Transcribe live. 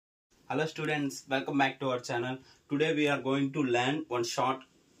Hello students, welcome back to our channel. Today we are going to learn one short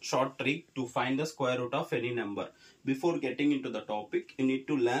trick to find the square root of any number. Before getting into the topic, you need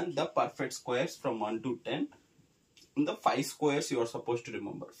to learn the perfect squares from 1 to 10. In the 5 squares you are supposed to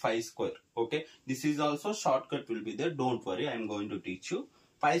remember 5 square. Okay, this is also shortcut will be there. Don't worry, I am going to teach you.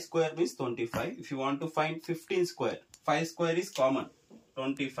 5 square means 25. If you want to find 15 square, 5 square is common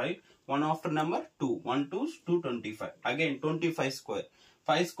 25. 1 after number 2, 1 2 225. Again 25 square.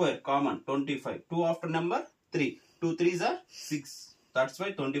 5 square common 25. 2 after number 3. 2 3s are 6. That's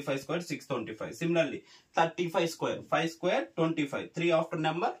why 25 square 625. Similarly 35 square. 5 square 25. 3 after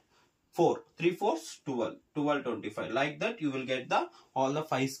number 4. 3 4s 12. 12 25. Like that you will get the all the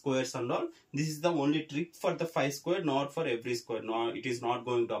 5 squares and all. This is the only trick for the 5 square, not for every square. No, it is not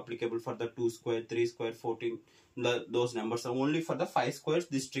going to applicable for the 2 square, 3 square, 14. Those numbers are only for the 5 squares.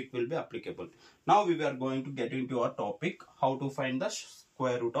 This trick will be applicable. Now we are going to get into our topic, how to find the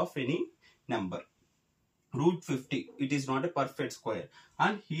square root of any number. Root 50, it is not a perfect square,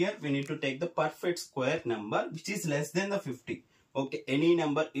 and here we need to take the perfect square number which is less than the 50. Okay, any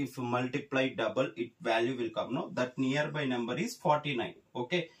number if you multiply double, it value will come. No, that nearby number is 49.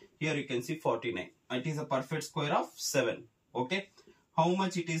 Okay, here you can see 49. It is a perfect square of 7. Okay, how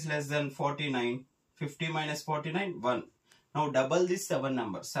much it is less than 49? 50 minus 49, 1. Now double this 7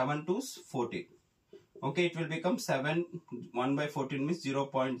 number. 7 2s 14. Okay, it will become 7. 1 by 14 means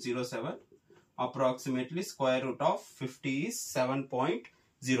 0.07. Approximately square root of 50 is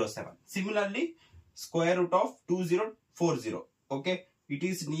 7.07. Similarly, square root of 2040. Okay, it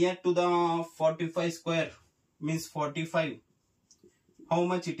is near to the 45 square means 45. How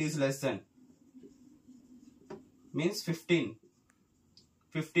much it is less than? Means 15.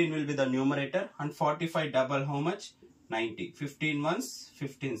 15 will be the numerator, and 45 double how much? 90. 15 ones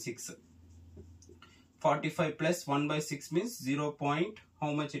 15 6. 45 plus 1 by 6 means 0.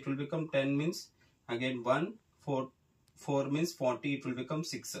 How much it will become? 10 means again 1. 4 means 40, it will become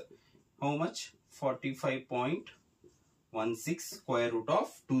 6. How much? 45.16 square root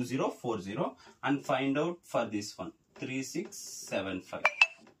of 2040, and find out for this one 3675.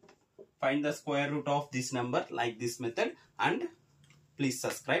 Find the square root of this number like this method, and please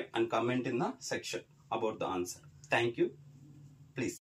subscribe and comment in the section about the answer. Thank you. Please.